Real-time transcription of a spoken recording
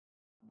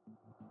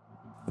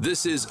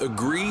This is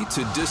Agree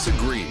to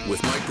Disagree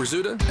with Mike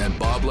Prizzuta and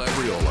Bob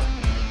Labriola.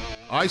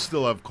 I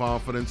still have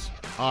confidence.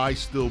 I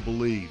still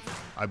believe.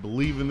 I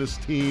believe in this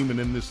team and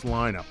in this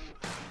lineup.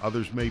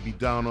 Others may be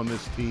down on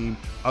this team.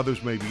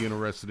 Others may be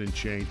interested in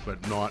change,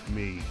 but not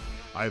me.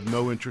 I have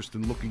no interest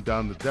in looking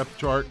down the depth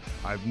chart.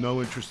 I have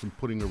no interest in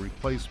putting a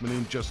replacement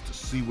in just to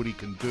see what he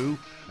can do.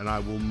 And I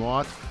will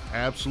not,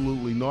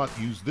 absolutely not,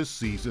 use this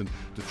season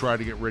to try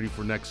to get ready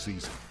for next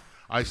season.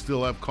 I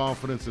still have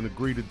confidence and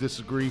Agree to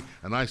Disagree,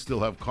 and I still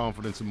have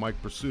confidence in Mike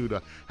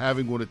Prizzuta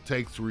having what it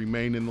takes to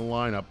remain in the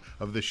lineup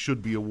of this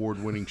should-be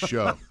award-winning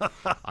show.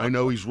 I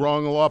know he's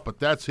wrong a lot, but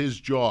that's his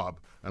job.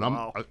 And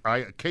I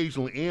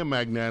occasionally am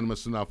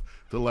magnanimous enough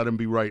to let him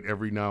be right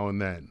every now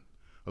and then.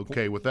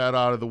 Okay, with that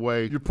out of the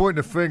way. You're pointing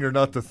a finger,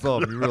 not the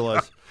thumb. You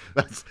realize.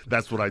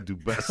 That's what I do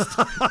best.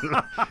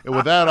 And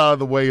with that out of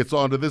the way, it's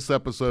on to this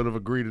episode of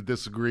Agree to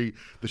Disagree,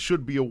 the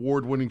should-be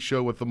award-winning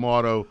show with the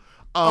motto,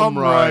 I'm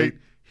right.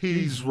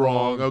 He's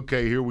wrong.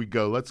 Okay, here we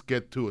go. Let's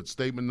get to it.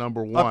 Statement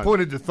number one. I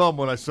pointed the thumb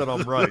when I said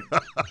I'm right.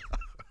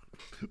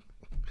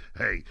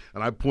 Hey,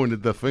 and I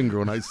pointed the finger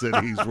when I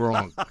said he's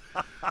wrong.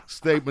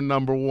 Statement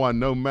number one,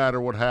 no matter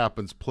what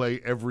happens,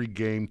 play every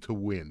game to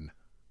win.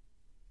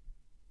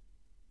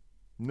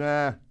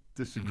 Nah,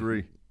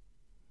 disagree.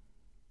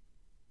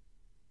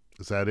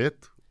 Is that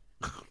it?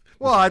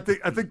 Well, I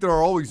think there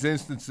are always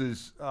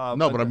instances.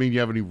 No, but I mean, you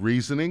have any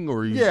reasoning,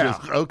 or you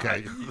just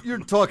okay? You're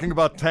talking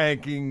about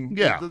tanking.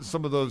 Yeah,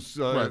 some of those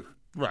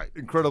right.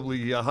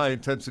 incredibly high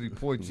intensity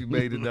points you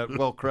made in that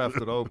well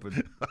crafted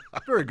open.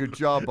 Very good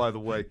job, by the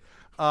way.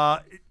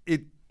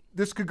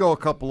 This could go a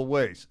couple of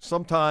ways.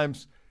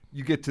 Sometimes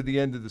you get to the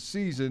end of the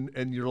season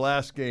and your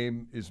last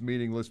game is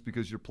meaningless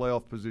because your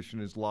playoff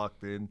position is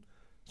locked in.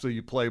 So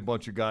you play a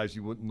bunch of guys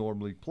you wouldn't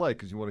normally play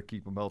because you want to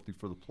keep them healthy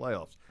for the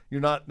playoffs.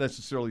 You're not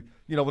necessarily,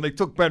 when they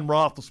took Ben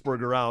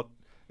Roethlisberger out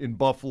in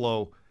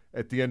Buffalo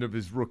at the end of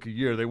his rookie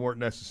year, they weren't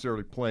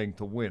necessarily playing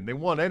to win. They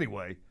won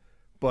anyway,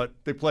 but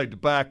they played the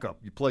backup.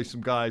 You play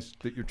some guys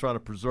that you're trying to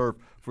preserve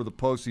for the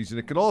postseason.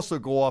 It can also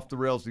go off the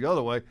rails the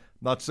other way.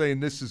 Not saying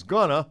this is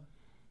gonna.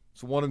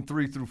 It's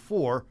 1-3 through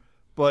 4,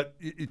 but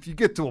if you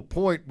get to a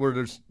point where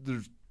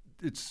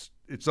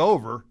it's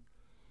over.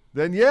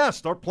 Then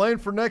start playing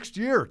for next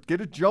year. Get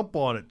a jump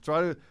on it.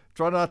 Try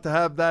not to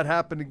have that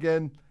happen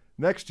again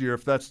next year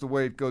if that's the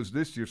way it goes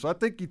this year. So I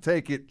think you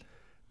take it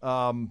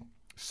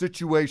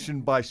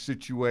situation by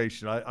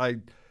situation.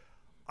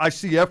 I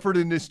see effort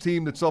in this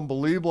team that's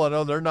unbelievable. I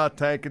know they're not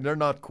tanking, they're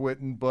not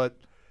quitting, but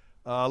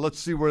let's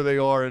see where they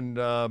are in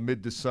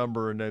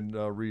mid-December and then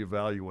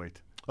reevaluate.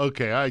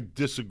 Okay, I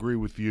disagree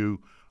with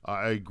you.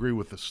 I agree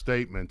with the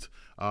statement,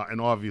 and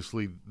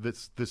obviously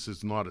this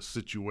is not a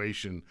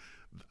situation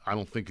I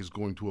don't think is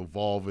going to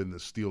evolve in the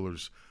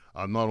Steelers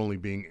not only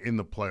being in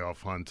the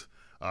playoff hunt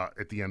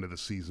at the end of the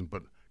season,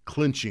 but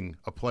clinching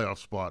a playoff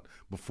spot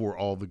before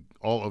all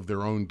of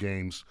their own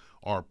games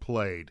are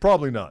played.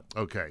 Probably not.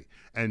 Okay.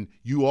 And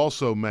you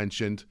also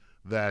mentioned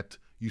that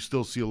you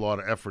still see a lot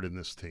of effort in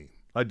this team.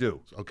 I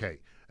do. Okay.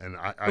 And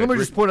let me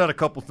just point out a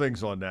couple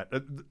things on that.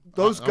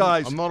 Those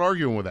guys. I'm not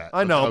arguing with that.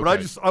 I know, okay.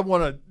 But I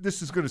want to.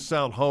 This is going to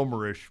sound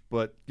homerish,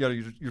 but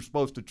you're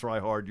supposed to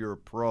try hard. You're a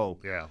pro.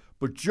 Yeah.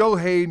 But Joe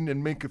Hayden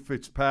and Minkah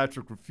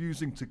Fitzpatrick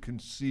refusing to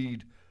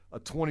concede a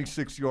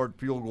 26-yard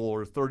field goal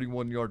or a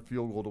 31-yard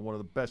field goal to one of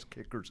the best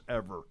kickers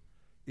ever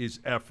is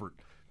effort.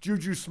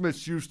 Juju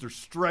Smith-Schuster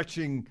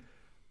stretching.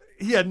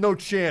 He had no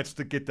chance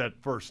to get that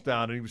first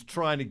down, and he was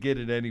trying to get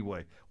it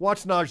anyway.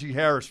 Watch Najee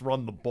Harris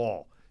run the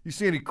ball. You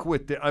see any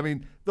quit there? I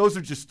mean, those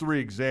are just three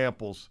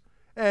examples.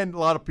 And a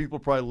lot of people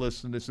probably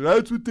listen and say,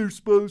 that's what they're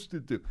supposed to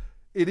do.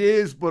 It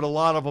is, but a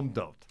lot of them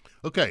don't.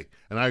 Okay,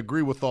 and I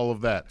agree with all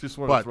of that. Just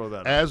want to throw that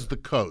out. As the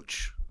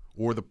coach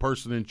or the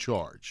person in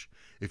charge,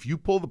 if you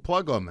pull the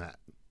plug on that,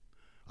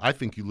 I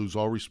think you lose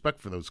all respect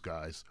for those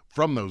guys,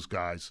 from those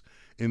guys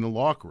in the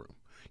locker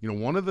room.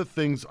 One of the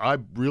things I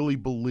really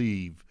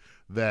believe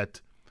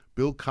that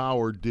Bill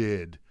Cowher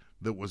did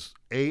that was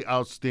A,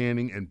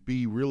 outstanding, and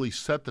B, really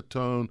set the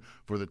tone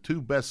for the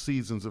two best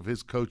seasons of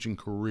his coaching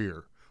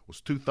career was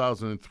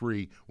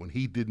 2003 when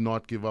he did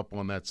not give up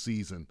on that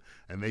season,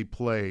 and they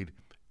played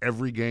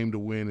every game to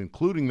win,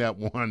 including that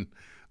one,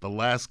 the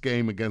last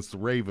game against the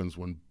Ravens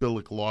when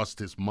Billick lost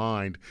his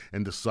mind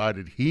and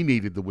decided he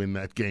needed to win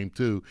that game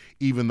too,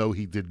 even though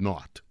he did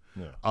not.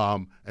 Yeah.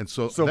 And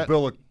so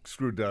Billick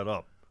screwed that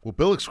up. Well,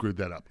 Billick screwed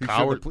that up.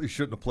 He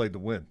shouldn't have played to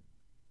win.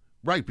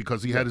 Right,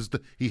 because he had his.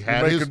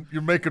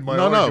 You're making my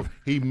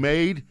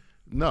argument.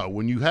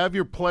 When you have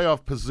your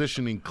playoff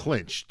positioning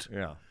clinched,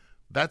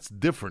 that's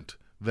different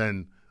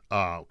than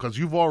because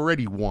you've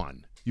already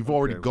won. You've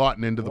already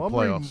gotten into the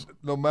playoffs.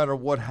 No matter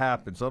what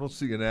happens, I don't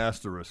see an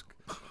asterisk.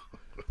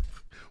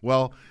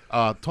 Well,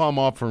 Tom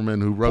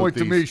Opferman, who wrote Point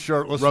these, to me,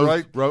 shirtless,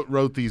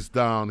 wrote these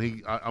down.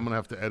 I'm going to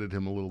have to edit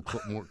him a little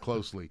more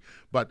closely.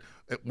 But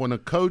when a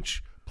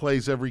coach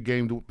plays every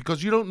game,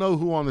 because you don't know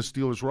who on the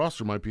Steelers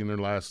roster might be in their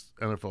last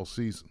NFL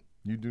season.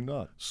 You do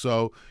not.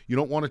 So you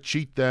don't want to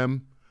cheat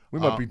them. We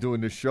might be doing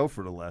this show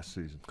for the last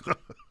season.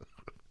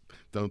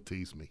 Don't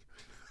tease me.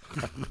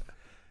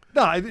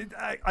 No,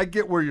 I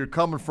get where you're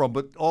coming from,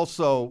 but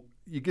also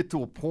you get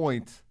to a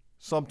point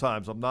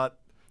sometimes. I'm not.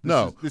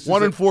 This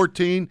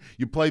 1-14,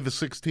 you play the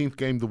 16th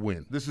game to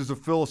win. This is a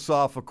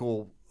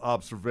philosophical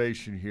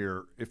observation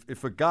here.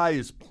 If a guy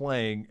is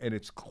playing and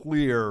it's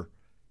clear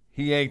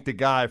he ain't the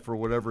guy for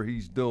whatever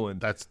he's doing,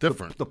 that's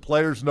different. The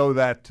players know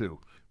that too.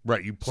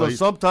 Right. You play. So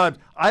sometimes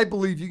I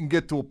believe you can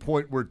get to a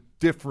point where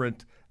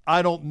different.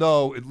 I don't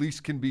know. At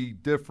least can be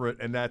different,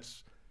 and that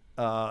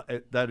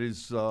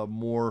is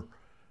more.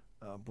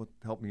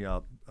 Help me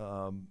out.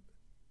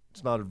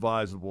 It's not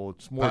advisable.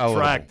 It's more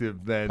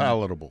attractive than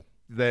palatable.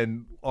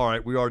 Then all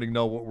right, we already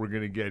know what we're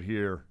going to get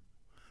here.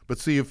 But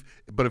see, if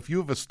you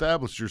have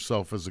established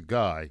yourself as a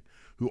guy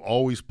who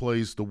always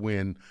plays to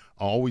win,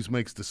 always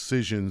makes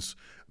decisions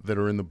that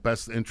are in the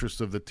best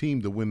interest of the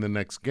team to win the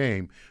next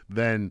game,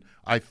 then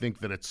I think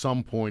that at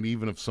some point,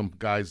 even if some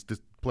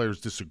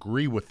players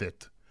disagree with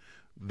it,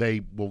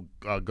 they will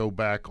go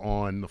back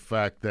on the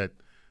fact that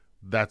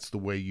that's the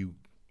way you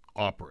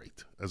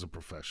operate as a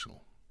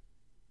professional.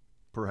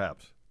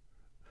 Perhaps.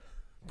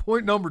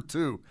 Point number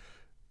 2.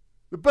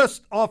 The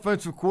best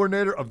offensive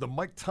coordinator of the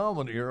Mike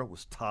Tomlin era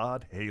was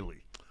Todd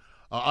Haley.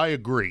 I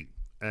agree.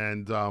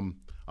 And I'm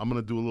going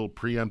to do a little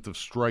preemptive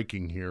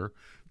striking here.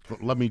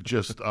 But let me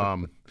just,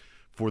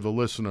 for the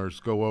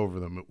listeners, go over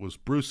them. It was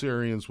Bruce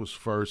Arians was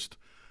first,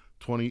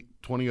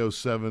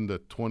 2007 to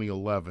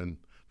 2011.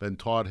 Then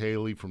Todd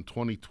Haley from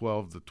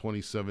 2012 to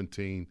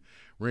 2017.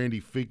 Randy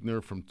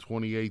Fichtner from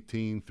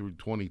 2018 through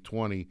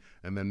 2020.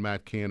 And then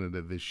Matt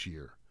Canada this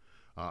year.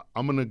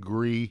 I'm going to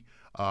agree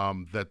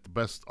that the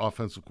best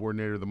offensive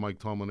coordinator of the Mike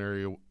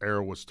Tomlin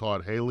era was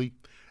Todd Haley.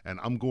 And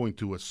I'm going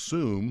to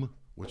assume,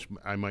 which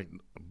I might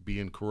be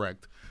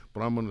incorrect,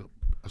 but I'm going to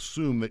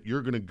assume that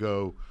you're going to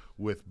go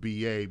with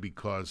BA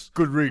because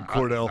good read,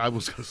 Cordell. I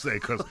was going to say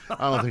because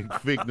I don't think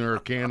Fichtner or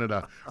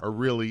Canada are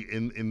really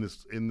in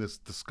this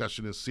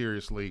discussion as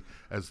seriously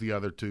as the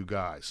other two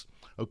guys.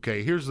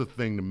 Okay, here's the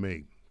thing to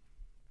me.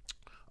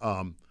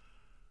 And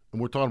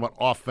we're talking about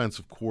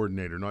offensive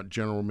coordinator, not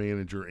general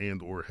manager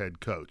and or head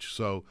coach.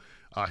 So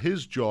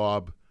his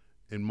job,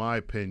 in my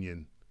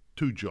opinion,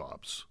 2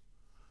 jobs.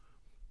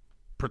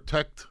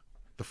 Protect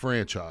the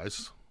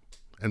franchise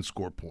and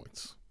score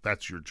points.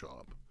 That's your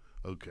job.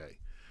 Okay.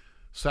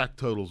 Sack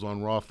totals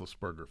on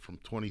Roethlisberger from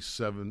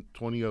 2007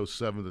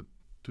 to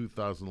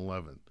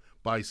 2011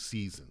 by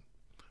season.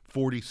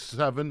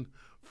 47,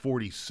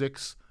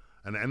 46,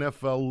 an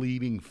NFL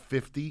leading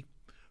 50,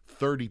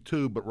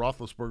 32, but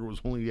Roethlisberger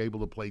was only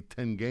able to play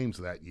 10 games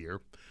that year,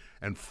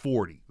 and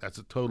 40. That's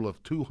a total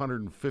of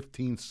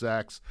 215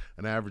 sacks,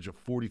 an average of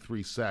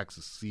 43 sacks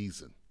a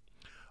season.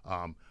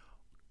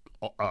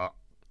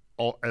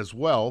 As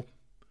well,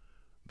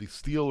 the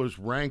Steelers'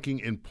 ranking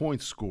in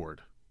points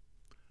scored,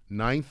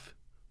 9th,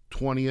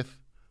 20th,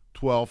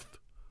 12th,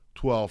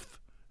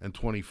 and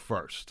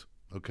 21st.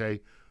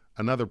 Okay?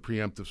 Another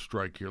preemptive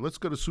strike here. Let's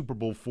go to Super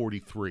Bowl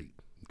 43.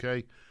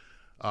 Okay?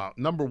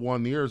 Number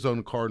 1, the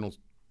Arizona Cardinals.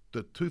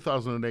 The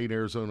 2008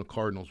 Arizona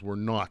Cardinals were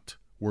not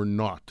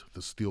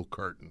the Steel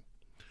Curtain.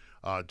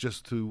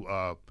 Just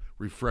to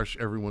refresh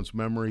everyone's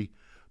memory,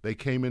 they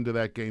came into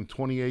that game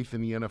 28th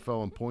in the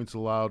NFL in points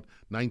allowed,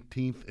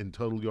 19th in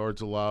total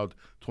yards allowed,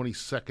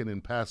 22nd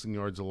in passing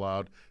yards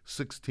allowed,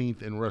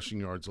 16th in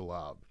rushing yards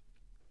allowed.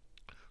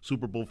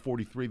 Super Bowl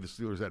 43, the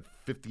Steelers had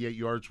 58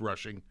 yards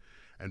rushing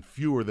and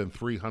fewer than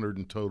 300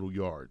 in total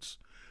yards.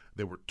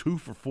 They were 2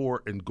 for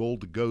 4 in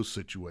goal-to-go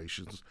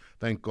situations.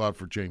 Thank God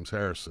for James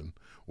Harrison,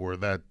 or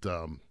that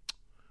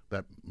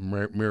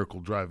miracle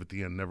drive at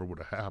the end never would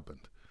have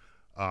happened.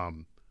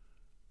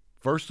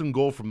 First and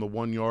goal from the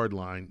 1-yard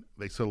line,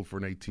 they settled for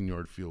an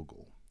 18-yard field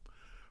goal.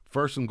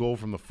 First and goal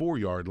from the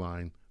 4-yard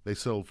line, they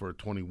settled for a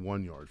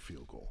 21-yard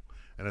field goal.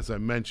 And as I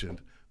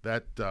mentioned,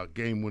 that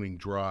game-winning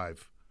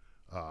drive,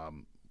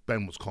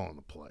 Ben was calling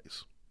the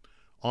plays.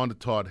 On to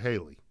Todd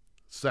Haley,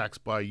 sacks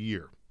by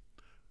year.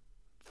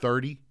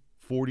 30,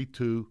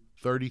 42,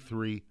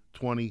 33,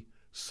 20,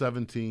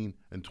 17,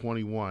 and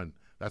 21.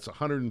 That's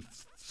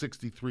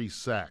 163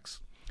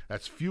 sacks.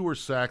 That's fewer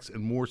sacks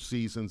and more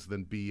seasons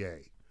than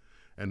BA.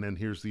 And then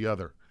here's the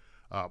other.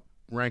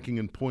 Ranking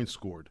in points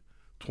scored.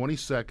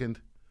 22nd,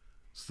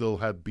 still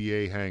had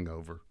BA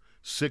hangover.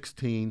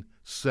 16,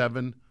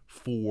 7,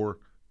 4,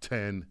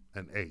 10,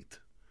 and 8.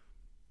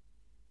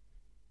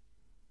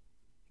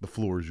 The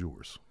floor is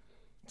yours.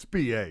 It's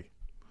BA.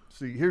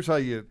 See, here's how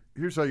you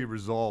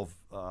resolve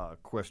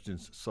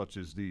questions such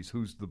as these.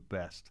 Who's the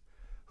best?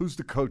 Who's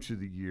the coach of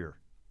the year?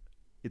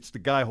 It's the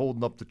guy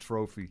holding up the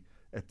trophy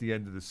at the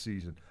end of the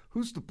season.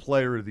 Who's the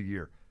player of the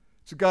year?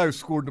 It's the guy who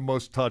scored the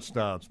most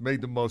touchdowns,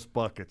 made the most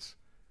buckets,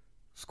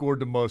 scored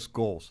the most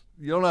goals.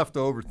 You don't have to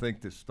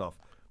overthink this stuff.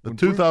 The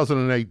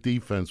 2008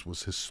 defense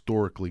was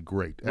historically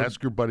great.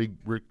 Ask your buddy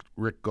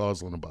Rick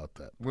Goslin about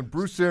that. When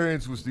Bruce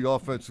Arians was the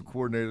offensive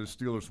coordinator, the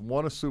Steelers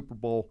won a Super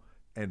Bowl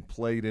and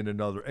played in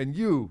another. And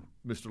you,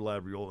 Mr.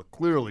 Labriola,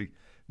 clearly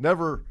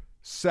never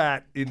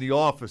sat in the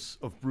office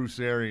of Bruce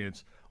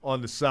Arians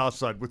on the South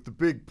Side with the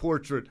big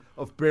portrait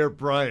of Bear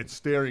Bryant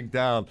staring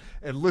down,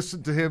 and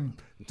listen to him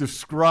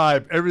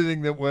describe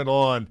everything that went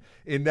on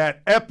in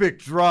that epic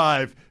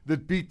drive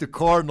that beat the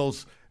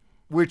Cardinals,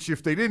 which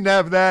if they didn't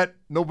have that,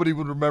 nobody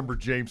would remember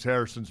James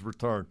Harrison's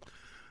return.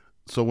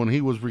 So when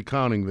he was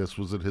recounting this,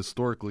 was it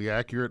historically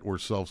accurate or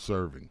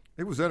self-serving?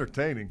 It was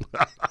entertaining.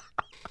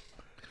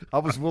 I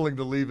was willing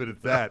to leave it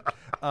at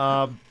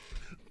that.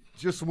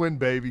 Just win,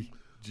 baby.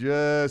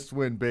 Just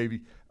win,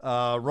 baby.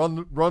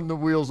 Run the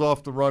wheels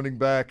off the running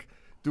back.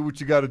 Do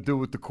what you got to do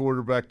with the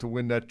quarterback to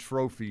win that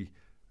trophy.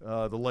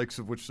 The likes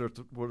of which there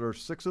are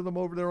 6 of them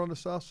over there on the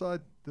South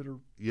Side that are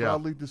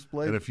proudly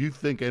displayed. And if you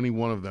think any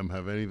one of them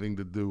have anything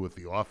to do with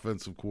the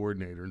offensive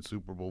coordinator in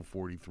Super Bowl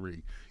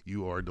 43,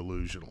 you are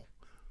delusional.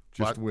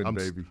 Just win,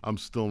 baby. I'm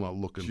still not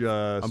looking.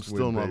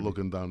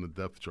 Looking down the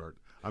depth chart.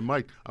 I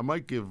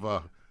might give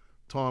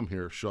Tom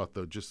here a shot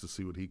though, just to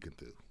see what he can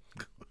do.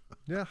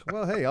 Yeah.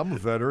 Well, hey, I'm a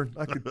veteran.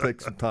 I could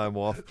take some time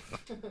off.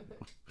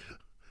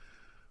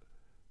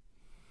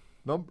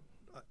 No,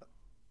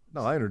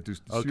 I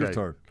introduced. It's your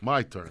turn.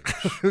 My turn.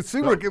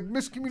 See, we're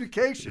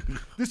miscommunication.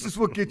 This is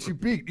what gets you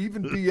beat.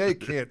 Even BA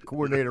can't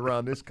coordinate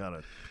around this kind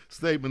of.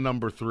 Statement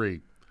number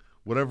 3: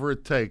 whatever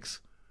it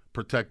takes,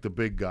 protect the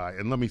big guy.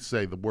 And let me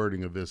say, the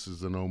wording of this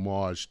is an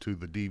homage to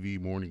the DV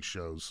Morning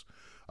Show's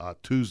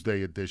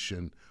Tuesday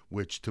edition,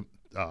 which to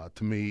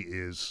me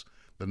is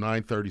the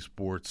 9:30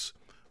 Sports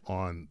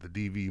on the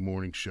DV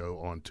Morning Show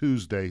on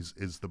Tuesdays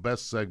is the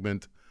best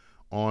segment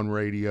on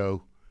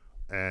radio,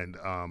 and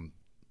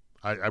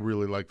I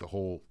really like the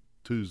whole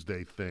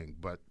Tuesday thing.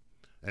 But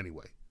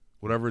anyway,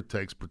 whatever it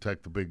takes,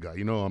 protect the big guy.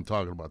 You know I'm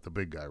talking about the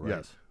big guy, right?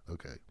 Yes.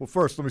 Okay. Well,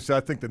 first, let me say I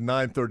think the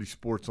 9:30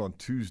 Sports on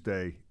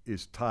Tuesday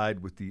is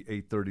tied with the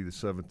 8:30, the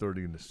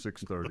 7:30, and the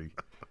 6:30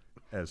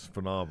 as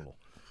phenomenal.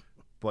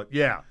 But,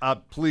 yeah,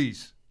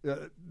 please,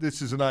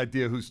 this is an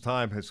idea whose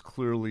time has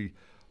clearly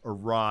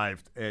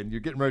arrived, and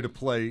you're getting ready to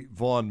play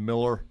Von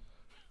Miller,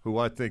 who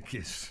I think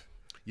is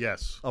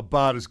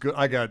about as good.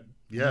 I got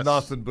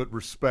nothing but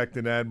respect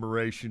and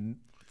admiration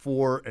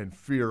for and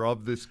fear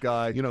of this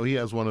guy. You know, he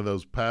has one of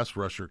those pass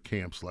rusher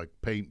camps like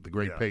the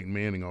great Peyton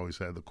Manning always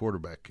had, the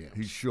quarterback camps.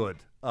 He should.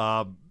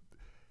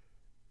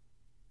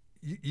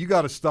 You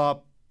got to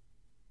stop,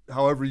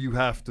 however you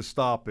have to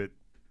stop it,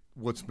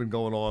 what's been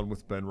going on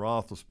with Ben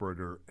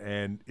Roethlisberger.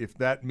 And if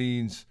that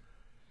means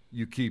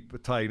you keep a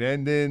tight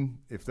end in,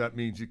 if that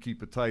means you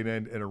keep a tight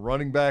end and a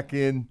running back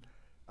in,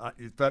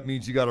 if that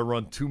means you got to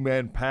run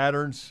 2-man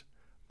patterns,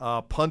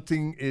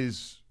 punting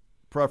is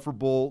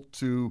preferable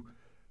to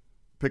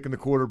picking the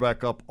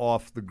quarterback up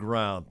off the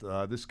ground.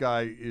 This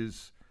guy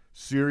is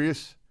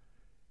serious.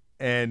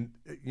 And,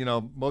 you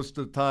know, most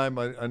of the time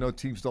I know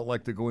teams don't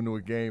like to go into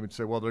a game and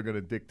say, well, they're going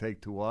to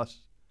dictate to us.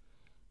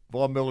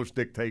 Von Miller's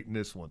dictating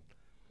this one.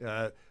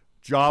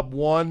 Job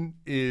 1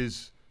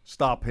 is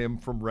stop him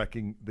from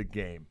wrecking the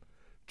game.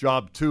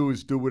 Job 2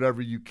 is do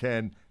whatever you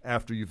can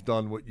after you've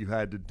done what you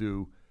had to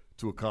do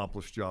to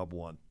accomplish job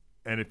 1.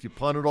 And if you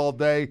punt it all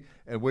day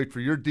and wait for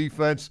your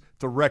defense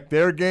to wreck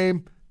their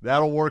game,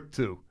 that'll work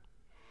too.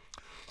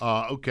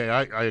 Okay,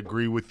 I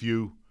agree with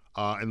you.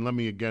 And let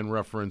me again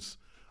reference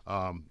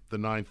the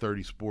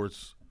 9:30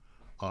 Sports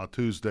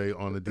Tuesday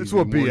on the DV That's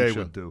what Morning BA Show.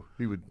 Would do.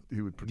 He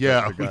would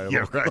protect the guy.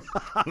 Yeah,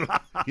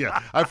 right.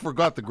 Yeah, I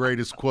forgot the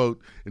greatest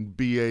quote in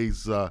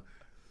BA's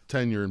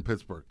tenure in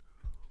Pittsburgh.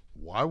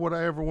 Why would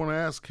I ever want to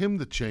ask him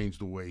to change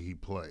the way he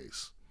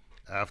plays?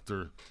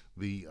 After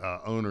the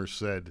owner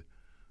said,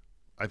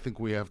 I think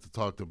we have to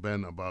talk to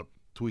Ben about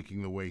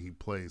tweaking the way he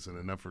plays in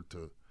an effort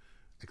to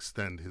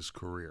extend his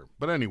career.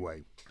 But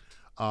anyway,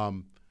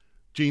 Gene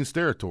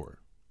Steratore,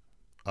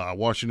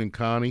 Washington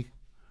County,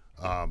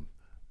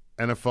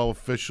 NFL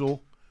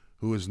official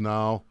who is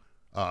now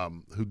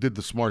who did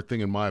the smart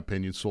thing, in my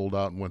opinion, sold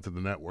out and went to the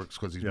networks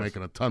because he's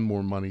making a ton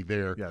more money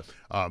there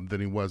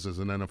than he was as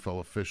an NFL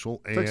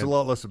official. And takes a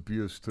lot less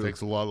abuse, too.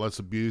 Takes a lot less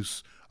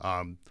abuse.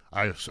 I'm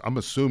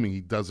assuming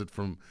he does it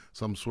from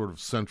some sort of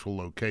central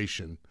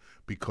location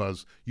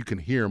because you can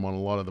hear him on a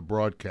lot of the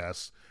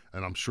broadcasts,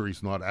 and I'm sure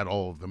he's not at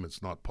all of them.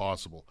 It's not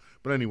possible.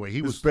 But anyway,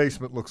 His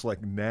basement looks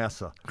like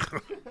NASA.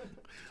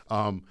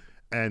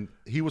 And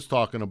he was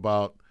talking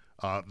about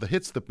the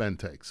hits that Ben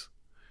takes.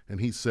 And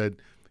he said,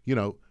 you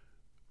know,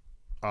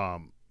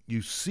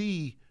 you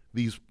see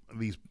these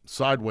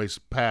sideways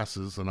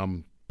passes, and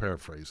I'm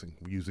paraphrasing,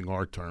 using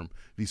our term,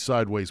 these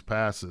sideways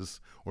passes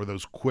or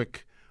those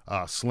quick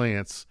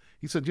slants.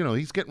 He said, you know,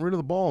 he's getting rid of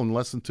the ball in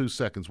less than 2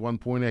 seconds,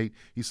 1.8.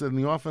 He said, and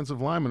the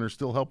offensive linemen are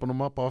still helping him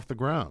up off the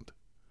ground.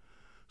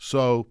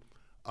 So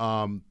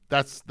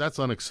that's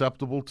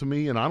unacceptable to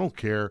me, and I don't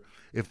care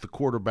if the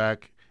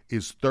quarterback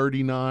is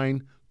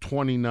 39,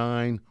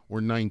 29,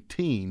 or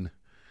 19.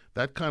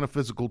 That kind of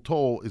physical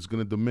toll is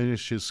going to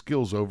diminish his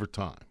skills over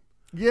time.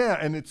 Yeah,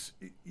 and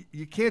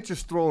you can't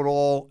just throw it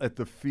all at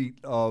the feet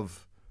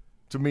of,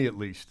 to me at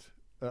least,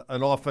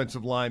 an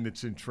offensive line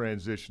that's in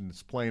transition,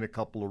 that's playing a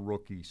couple of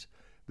rookies,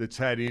 that's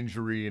had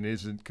injury and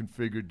isn't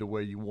configured the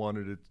way you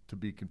wanted it to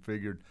be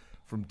configured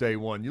from day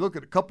one. You look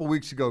at a couple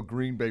weeks ago,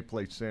 Green Bay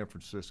played San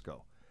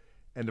Francisco,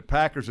 And the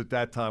Packers at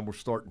that time were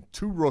starting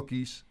 2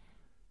 rookies,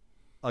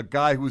 a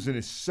guy who was in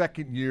his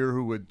second year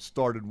who had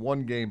started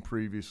 1 game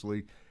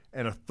previously,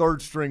 and a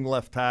third-string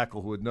left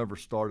tackle who had never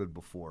started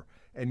before.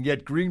 And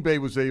yet Green Bay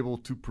was able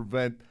to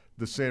prevent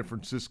the San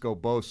Francisco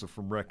Bosa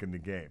from wrecking the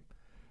game.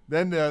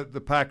 Then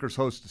the Packers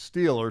host the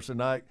Steelers,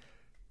 and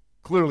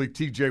clearly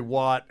T.J.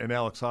 Watt and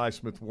Alex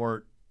Highsmith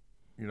weren't,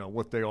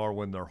 what they are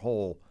when they're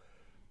whole.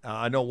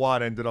 I know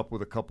Watt ended up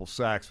with a couple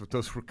sacks, but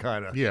those were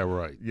kind of,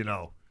 right.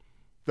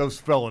 Those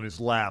fell in his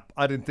lap.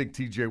 I didn't think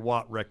T.J.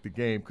 Watt wrecked the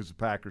game because the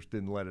Packers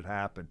didn't let it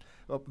happen.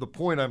 The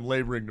point I'm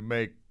laboring to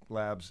make,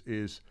 Labs,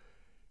 is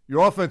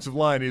your offensive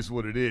line is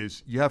what it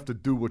is. You have to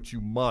do what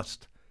you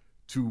must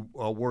to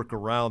work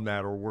around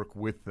that or work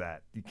with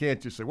that. You can't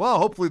just say, well,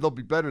 hopefully they'll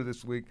be better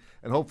this week,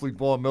 and hopefully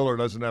Vaughn Miller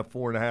doesn't have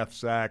 4.5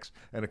 sacks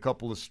and a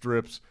couple of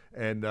strips,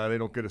 and they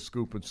don't get a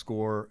scoop and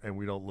score, and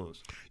we don't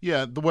lose.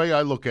 Yeah, the way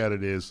I look at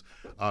it is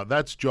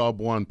that's job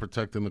one,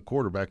 protecting the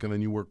quarterback, and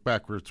then you work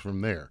backwards from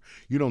there.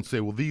 You don't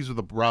say, well, these are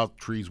the route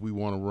trees we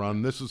want to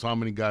run. This is how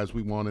many guys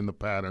we want in the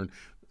pattern.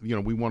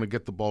 We want to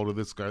get the ball to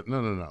this guy.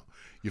 No.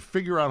 You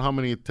figure out how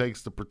many it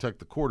takes to protect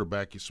the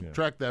quarterback. You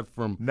subtract that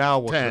from 10. Now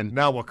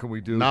what can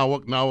we do? Now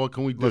what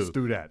can we do? Let's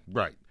do that.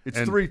 Right. It's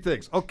 3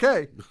 things.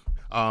 Okay.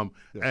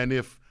 And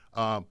if,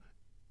 I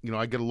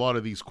get a lot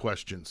of these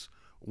questions.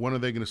 When are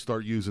they going to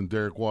start using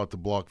Derek Watt to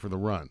block for the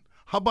run?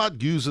 How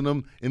about using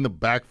him in the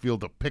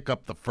backfield to pick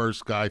up the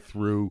first guy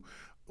through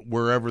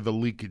wherever the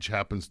leakage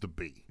happens to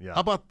be? Yeah.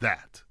 How about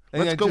that?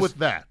 Let's go with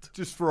that.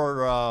 Just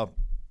for our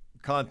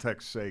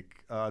context's sake,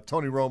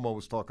 Tony Romo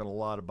was talking a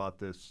lot about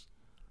this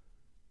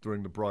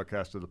during the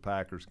broadcast of the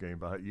Packers game.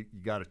 About how you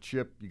got a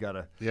chip, you got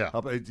to. Yeah.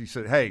 He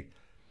said, "Hey,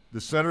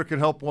 the center can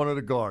help one of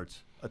the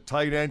guards, a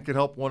tight end can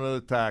help one of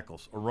the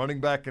tackles, a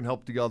running back can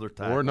help the other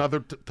tackle, or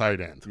another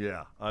tight end."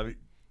 Yeah, I mean,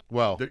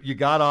 you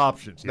got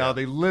options. Yeah. Now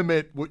they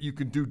limit what you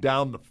can do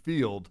down the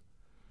field,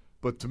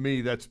 but to me,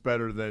 that's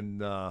better than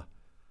the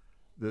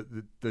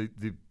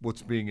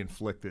what's being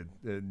inflicted.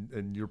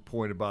 And your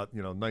point about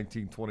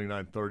 19,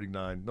 29,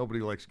 39. Nobody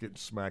likes getting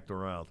smacked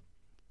around.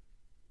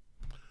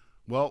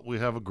 Well, we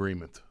have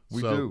agreement.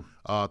 We do.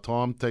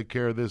 Tom, take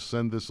care of this.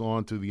 Send this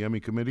on to the Emmy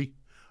committee.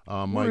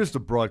 Where is the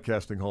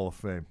Broadcasting Hall of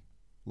Fame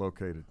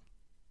located?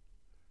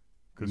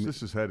 Because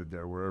this is headed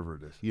there, wherever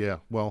it is. Yeah.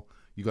 Well,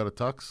 you got a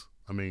tux?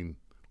 I mean,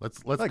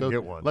 let's I go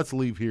get one. Let's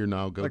leave here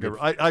now.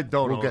 I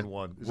don't own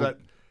one. Is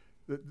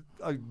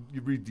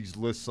you read these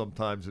lists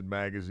sometimes in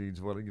magazines.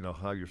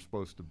 How you're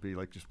supposed to be.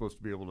 Like you're supposed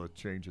to be able to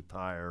change a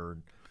tire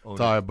and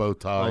tie a bow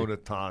tie, own a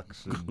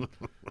tux and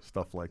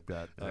stuff like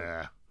that.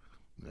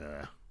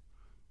 Yeah.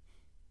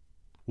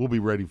 We'll be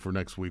ready for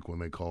next week when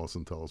they call us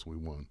and tell us we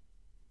won.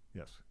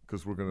 Yes,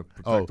 because we're going to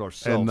protect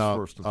ourselves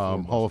first and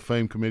foremost. Hall of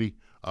Fame committee,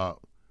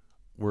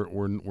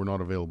 we're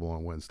not available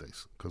on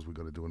Wednesdays because we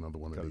got to do another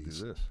one of these.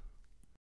 Do this.